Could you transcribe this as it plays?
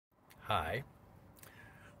Hi,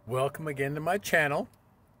 welcome again to my channel.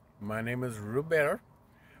 My name is Robert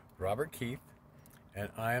Keith, and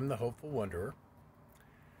I am the Hopeful Wanderer.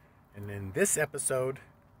 And in this episode,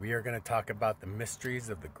 we are going to talk about the mysteries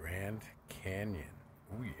of the Grand Canyon.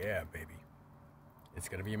 Oh yeah, baby. It's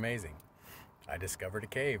going to be amazing. I discovered a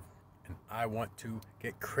cave, and I want to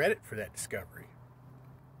get credit for that discovery.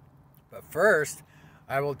 But first,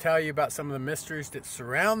 I will tell you about some of the mysteries that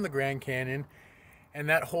surround the Grand Canyon and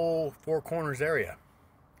that whole Four Corners area.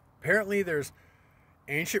 Apparently there's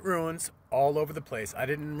ancient ruins all over the place. I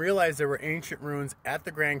didn't realize there were ancient ruins at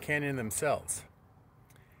the Grand Canyon themselves.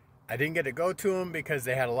 I didn't get to go to them because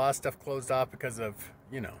they had a lot of stuff closed off because of,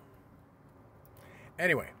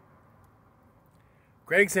 Anyway,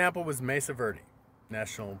 great example was Mesa Verde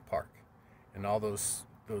National Park and all those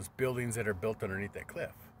buildings that are built underneath that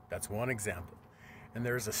cliff. That's one example. And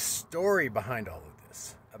there's a story behind all of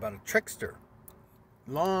this about a trickster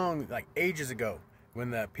long, like ages ago, when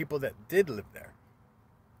the people that did live there,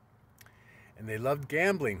 and they loved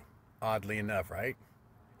gambling, oddly enough, right?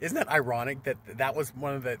 Isn't that ironic that that was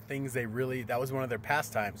one of the things that was one of their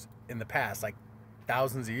pastimes in the past, like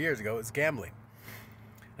thousands of years ago, is gambling.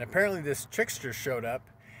 And apparently this trickster showed up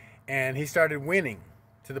and he started winning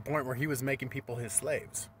to the point where he was making people his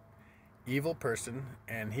slaves. Evil person,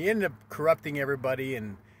 and he ended up corrupting everybody,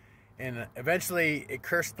 and eventually it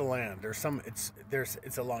cursed the land.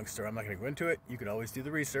 It's a long story. I'm not going to go into it. You can always do the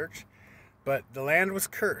research. But the land was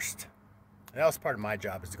cursed. That was part of my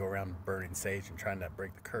job, is to go around burning sage and trying to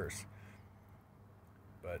break the curse.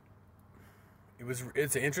 But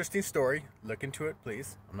it's an interesting story. Look into it,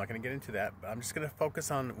 please. I'm not going to get into that, but I'm just going to focus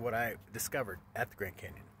on what I discovered at the Grand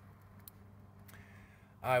Canyon.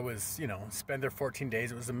 I was, spent there 14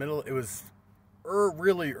 days. It was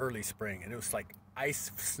really early spring, and it was like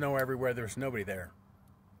ice, snow everywhere. There was nobody there.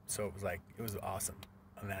 So it was awesome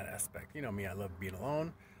on that aspect. You know me, I love being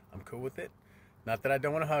alone. I'm cool with it. Not that I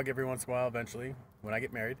don't want to hug every once in a while eventually when I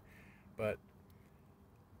get married. But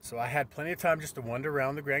so I had plenty of time just to wander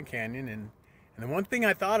around the Grand Canyon. And the one thing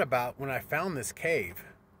I thought about when I found this cave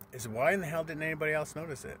is, why in the hell didn't anybody else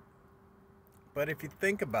notice it? But if you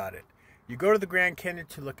think about it, you go to the Grand Canyon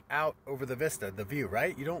to look out over the vista, the view,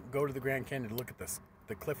 right? You don't go to the Grand Canyon to look at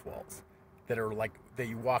the cliff walls that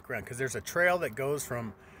you walk around, because there's a trail that goes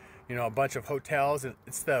from, a bunch of hotels, and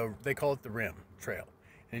they call it the Rim Trail.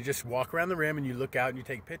 And you just walk around the rim and you look out and you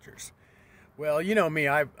take pictures. Well, you know me,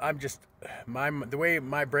 the way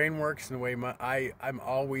my brain works and the way I'm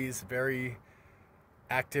always very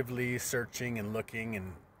actively searching and looking,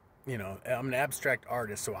 and I'm an abstract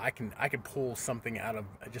artist, so I can pull something out of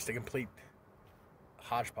just a complete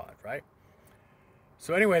hodgepodge, right?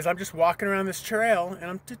 So anyways, I'm just walking around this trail, and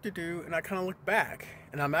and I kind of look back,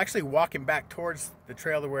 and I'm actually walking back towards the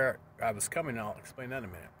trail to where I was coming, and I'll explain that in a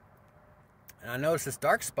minute. And I noticed this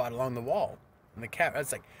dark spot along the wall, and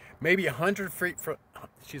it's like maybe 100 feet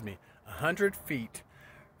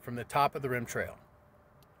from the top of the Rim Trail.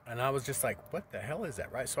 And I was just like, what the hell is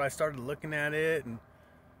that, right? So I started looking at it, and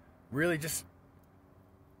really it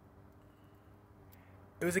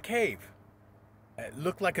was a cave. It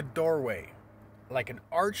looked like a doorway, like an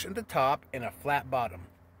arch at the top and a flat bottom.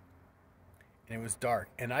 And it was dark.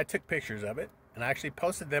 And I took pictures of it, and I actually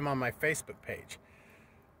posted them on my Facebook page.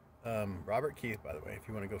 Robert Keith, by the way, if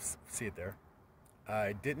you want to go see it there.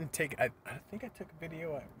 I didn't take, I think I took a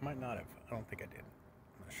video. I might not have. I don't think I did.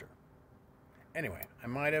 I'm not sure. Anyway, I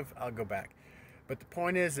might have. I'll go back. But the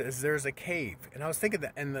point is there's a cave. And I was thinking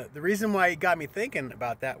that, and the reason why it got me thinking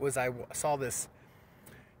about that was I saw this,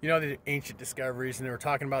 the ancient discoveries, and they were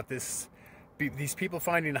talking about these people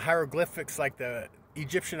finding hieroglyphics, like the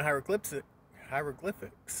Egyptian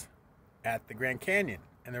hieroglyphics at the Grand Canyon.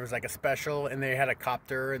 And there was like a special, and they had a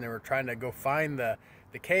copter, and they were trying to go find the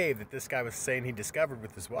cave that this guy was saying he discovered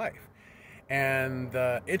with his wife. And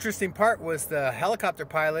the interesting part was the helicopter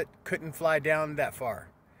pilot couldn't fly down that far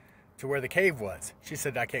to where the cave was. She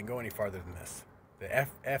said, I can't go any farther than this. The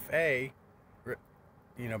FAA,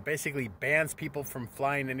 basically bans people from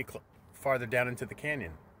flying any farther down into the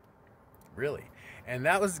canyon. Really. And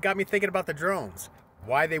that got me thinking about the drones.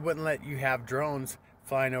 Why they wouldn't let you have drones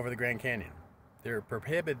flying over the Grand Canyon. They're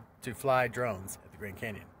prohibited to fly drones at the Grand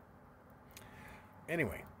Canyon.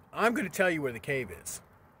 Anyway, I'm going to tell you where the cave is.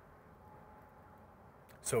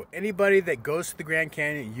 So anybody that goes to the Grand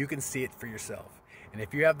Canyon, you can see it for yourself. And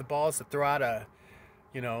if you have the balls to throw out a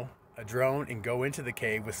drone and go into the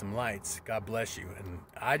cave with some lights, God bless you. And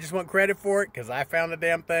I just want credit for it because I found the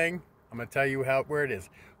damn thing. I'm going to tell you where it is.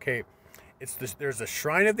 Okay, there's a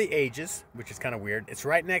Shrine of the Ages, which is kind of weird. It's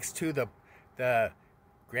right next to the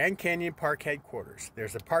Grand Canyon Park headquarters.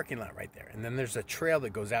 There's a parking lot right there. And then there's a trail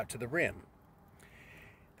that goes out to the rim.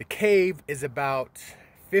 The cave is about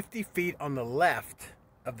 50 feet on the left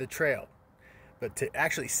of the trail. But to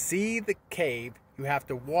actually see the cave, you have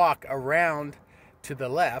to walk around to the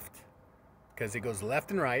left, because it goes left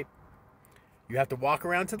and right. You have to walk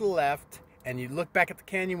around to the left, and you look back at the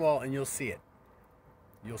canyon wall, and you'll see it.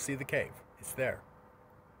 You'll see the cave. It's there.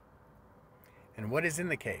 And what is in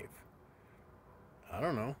the cave? I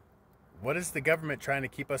don't know. What is the government trying to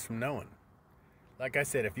keep us from knowing? Like I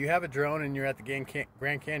said, if you have a drone and you're at the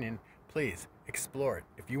Grand Canyon, please explore it.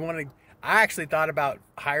 If you want to, I actually thought about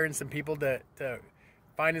hiring some people to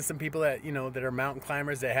finding some people that, you know, that are mountain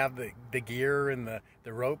climbers that have the gear and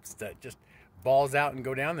the ropes that just balls out and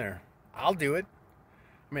go down there. I'll do it.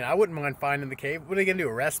 I mean, I wouldn't mind finding the cave. What are they going to do,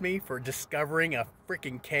 arrest me for discovering a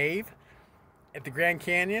freaking cave at the Grand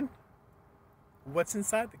Canyon? What's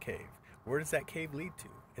inside the cave? Where does that cave lead to?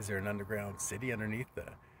 Is there an underground city underneath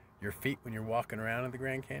your feet when you're walking around in the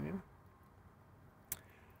Grand Canyon?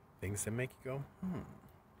 Things that make you go,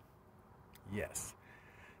 Yes.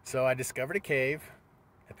 So I discovered a cave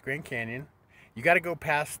at the Grand Canyon. You got to go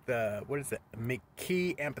past the, what is it,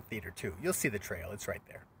 A.K.A. Amphitheater too. You'll see the trail. It's right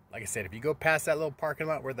there. Like I said, if you go past that little parking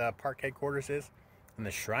lot where the park headquarters is, and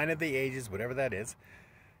the Shrine of the Ages, whatever that is,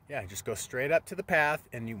 yeah, just go straight up to the path,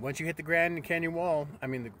 and once you hit the Grand Canyon wall, I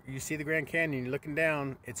mean, you see the Grand Canyon, you're looking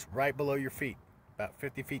down, it's right below your feet, about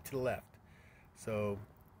 50 feet to the left. So,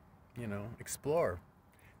 you know, explore.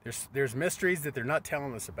 There's mysteries that they're not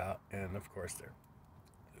telling us about, and of course they're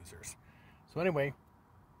losers. So anyway,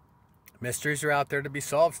 mysteries are out there to be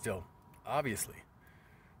solved still, obviously.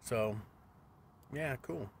 So, yeah,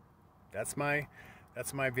 cool. That's my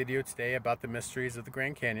video today about the mysteries of the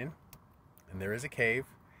Grand Canyon. And there is a cave.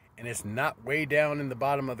 And it's not way down in the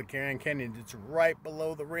bottom of the Grand Canyon. It's right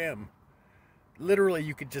below the rim. Literally,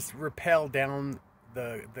 you could just rappel down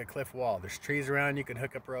the cliff wall. There's trees around. You can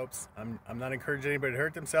hook up ropes. I'm not encouraging anybody to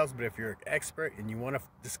hurt themselves, but if you're an expert and you want to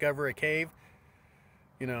discover a cave,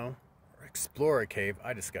 you know, or explore a cave,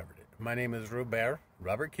 I discovered it. My name is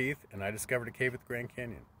Robert Keith, and I discovered a cave at the Grand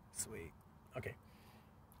Canyon. Sweet. Okay.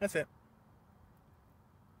 That's it.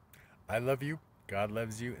 I love you. God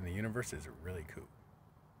loves you, and the universe is really cool.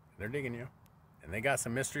 They're digging you, and they got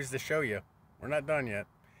some mysteries to show you. We're not done yet.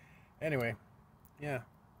 Anyway, yeah,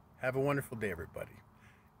 have a wonderful day, everybody.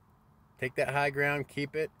 Take that high ground,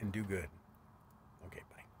 keep it, and do good. Okay,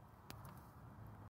 bye.